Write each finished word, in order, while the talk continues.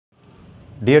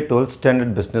Dear 12th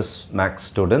standard business max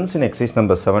students, in exercise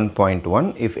number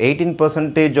 7.1, if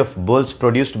 18% of bolts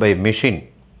produced by machine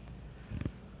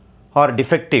are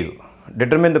defective,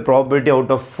 determine the probability out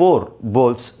of 4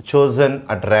 bolts chosen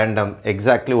at random,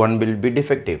 exactly 1 will be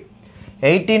defective.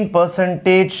 18%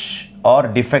 are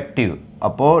defective.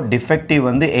 அப்போ defective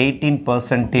வந்து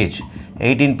 18%.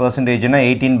 18% na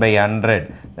 18 by 100,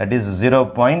 that is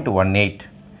 0.18.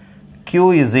 Q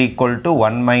is equal to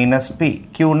 1 minus P.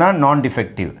 Q na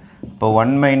non-defective. இப்போ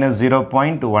 1 minus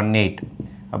 0.18.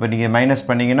 அப்போ நீங்கள் minus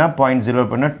பண்ணிங்கன்னா 0.0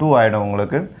 பண்ண 2 ஆகிடும்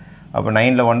உங்களுக்கு. அப்போ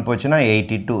 9ல் 1 போச்சுன்னா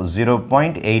 82.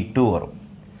 0.82 வரும்.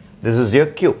 This is your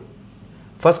Q.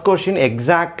 First question,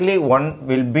 exactly 1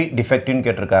 will be defective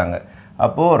கேட்டிருக்காங்க.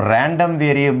 அப்போ random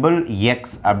variable X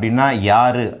அப்படின்னா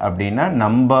யாரு அப்படின்னா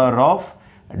number of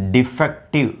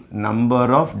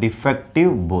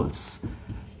defective bolts.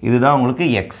 இதுதான் உங்களுக்கு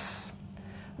X.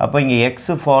 அப்போ இங்கே X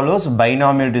follows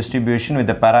binomial distribution with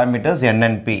the parameters N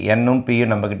and P. N um P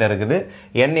நம்ம கிட்ட இருக்குது.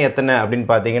 N எத்தனை அப்படின்னு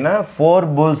பார்த்தீங்கன்னா 4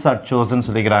 bolts are chosen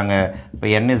சொல்லிக்கிறாங்க. இப்போ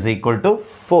N is equal to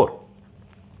 4.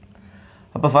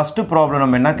 அப்போ first problem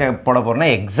நம்ம என்ன போட போறோம்னா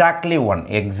exactly 1.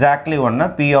 Exactly 1 னா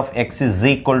P of X is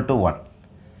equal to 1.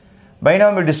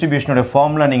 Binomial distribution ஓட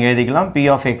formula நீங்க எழுதிக்கலாம். P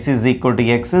of X is equal to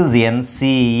X is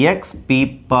NCX P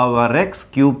power X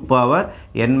Q power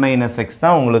N minus X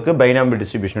தான் உங்களுக்கு binomial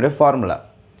distribution ஓட formula.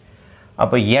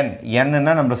 அப்போ N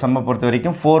னா நம்ம சம்ம பொறுத்த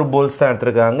வரைக்கும் 4 bolts தான்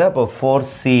எடுத்திருக்காங்க. அப்போ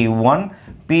 4C1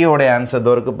 P ஓட ஆன்சர்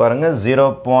தோருக்கு பாருங்க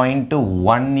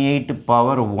 0.18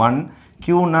 power 1. Q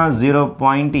na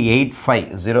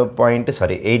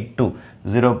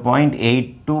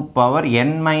 0.82 power N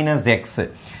minus X.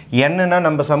 N na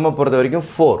நம்ம சம்ம பொறுத்த வரைக்கும்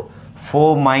 4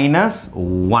 minus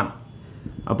 1.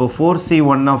 அப்போ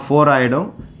 4C1 na 4 ஆயிடும்.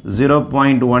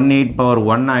 0.18 power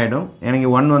 1 ஆயிடும். எனக்கு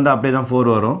 1 வந்து அப்படியே தான் 4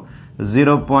 வரும்.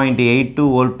 0.82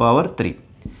 whole power 3.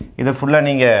 இதை ஃபுல்லாக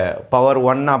நீங்கள் பவர்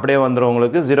 1 அப்படியே வந்துடும்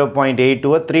உங்களுக்கு. 0.82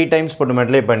 3 times போட்டு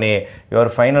மல்டிப்ளை பண்ணி your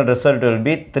final result will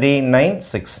be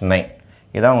 3969.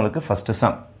 இதான் உங்களுக்கு ஃபஸ்ட்டு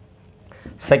சம்.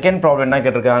 செகண்ட் ப்ராப்ளம் என்ன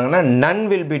கேட்டிருக்காங்கன்னா none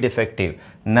will be defective.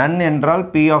 none என்றால்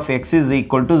P of X is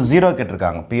equal to 0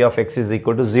 கேட்டிருக்காங்க. P of X is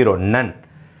equal to 0. none.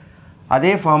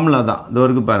 அதே ஃபார்முலா தான் இதோ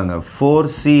இருக்கு பாருங்க.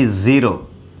 4C0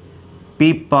 P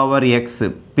power X.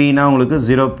 P na உங்களுக்கு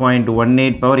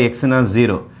 0.18 power X na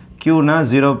 0. Q na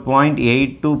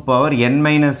 0.82 power N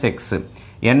minus X.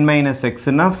 N minus X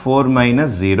na 4 minus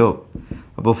 0.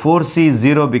 அப்போ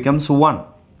 4C0 becomes 1.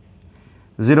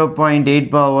 0.8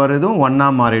 power இதும் 1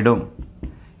 மாறிடும்.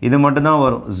 இது மட்டும் தான்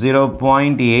வரும்.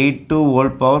 0.82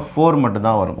 whole power 4 மட்டும்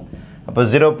தான் வரும். அப்போ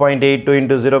 0.82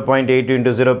 into 0.82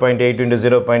 into 0.82 into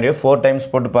 0.8 4 times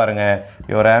போட்டு பாருங்க.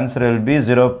 your answer will be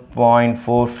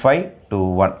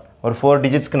 0.4521. ஒரு 4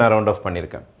 digitsக்கு நான் round off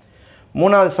பண்ணியிருக்கேன்.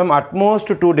 மூணாவது சம் atmost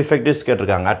 2 defectives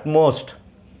கேட்டிருக்காங்க. atmost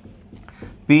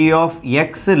P of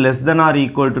X less than or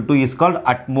equal to 2 is called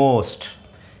atmost.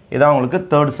 இதான் உங்களுக்கு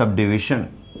third subdivision.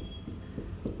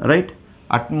 Right?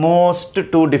 Atmost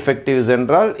 2 defectives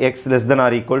என்றால் X less than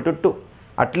or equal to 2.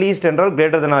 At least என்றால்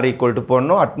greater than or equal to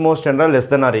போடணும். Atmost என்றால் less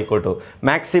than or equal to.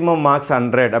 Maximum marks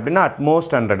 100 அப்படின்னா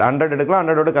atmost 100. 100 எடுக்கலாம்,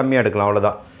 100 ஓட கம்மியாக எடுக்கலாம்,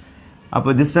 அவ்வளோதான். அப்போ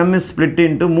this sum is split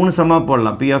into 3 சம்மா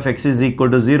போடலாம். P of X is equal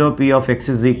to 0, P of X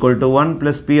is equal to 1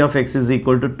 plus P of X is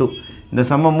equal to 2. இந்த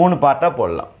சம்மை 3 பார்ட்டாக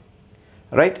போடலாம்.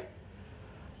 Right?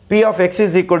 P of X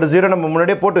is equal to 0 நம்ம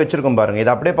முன்னாடியே போட்டு வச்சிருக்கோம் பாருங்க.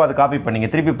 இதை அப்படியே பார்த்து காப்பி பண்ணிங்க,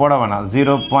 திருப்பி போட வேணாம்.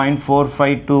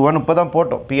 0.4521 இப்போ தான்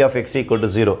போட்டோம். P of X equal to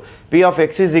 0. P of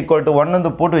X is equal to 1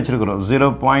 வந்து போட்டு வச்சிருக்கிறோம்.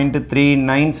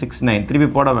 0.3969 திருப்பி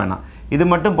போட வேணாம். இது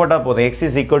மட்டும் போட்டால் போதும். X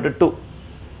is equal to 2.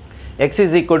 X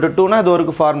is equal to 2 னா இது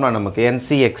ஒரு ஃபார்முலா நமக்கு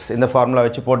NCX. இந்த ஃபார்முலா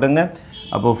வச்சு போட்டுங்க.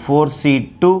 அப்போ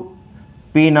 4C2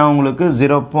 P னா உங்களுக்கு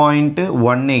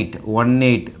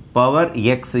 0.18 பவர்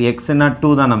X. X னா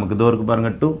 2 தான் நமக்கு. இது ஒரு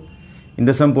பாருங்க 2.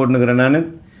 இந்த சம் போட்டுக்கிறேன் நான்.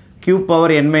 Q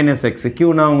power N minus X. Q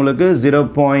னா உங்களுக்கு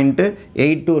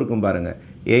 0.82 இருக்கும் பாருங்க.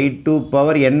 82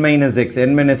 power N minus X.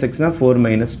 N minus X னா 4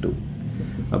 minus 2.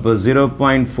 அப்போ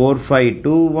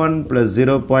 0.4521 plus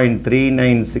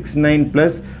 0.3969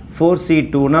 plus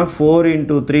 4C2 னா 4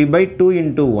 into 3 by 2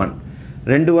 into 1.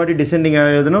 ரெண்டு வாட்டி டிசெண்டிங்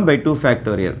எழுதணும் by 2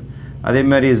 factorial. அதே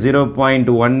மாதிரி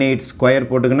 0.18 ஸ்கொயர்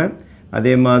போட்டுக்கினேன்.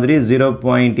 அதே மாதிரி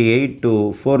 0.82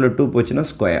 4ல் 2 போச்சுன்னா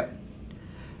ஸ்கொயர்.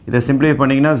 இதை சிம்பிளிஃபை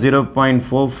பண்ணிங்கன்னா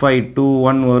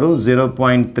 0.4521 வரும்.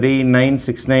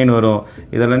 0.3969 வரும்.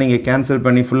 இதெல்லாம் நீங்கள் கேன்சல்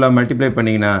பண்ணி ஃபுல்லாக மல்டிப்ளை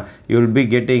பண்ணிங்கன்னா you will be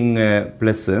getting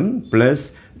plus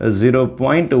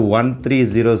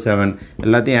 0.1307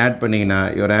 எல்லாத்தையும் ஆட் பண்ணிங்கன்னா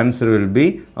your answer will be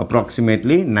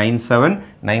approximately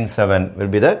 9797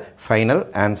 will be the final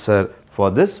answer for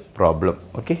this problem.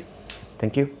 Okay,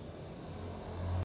 thank you.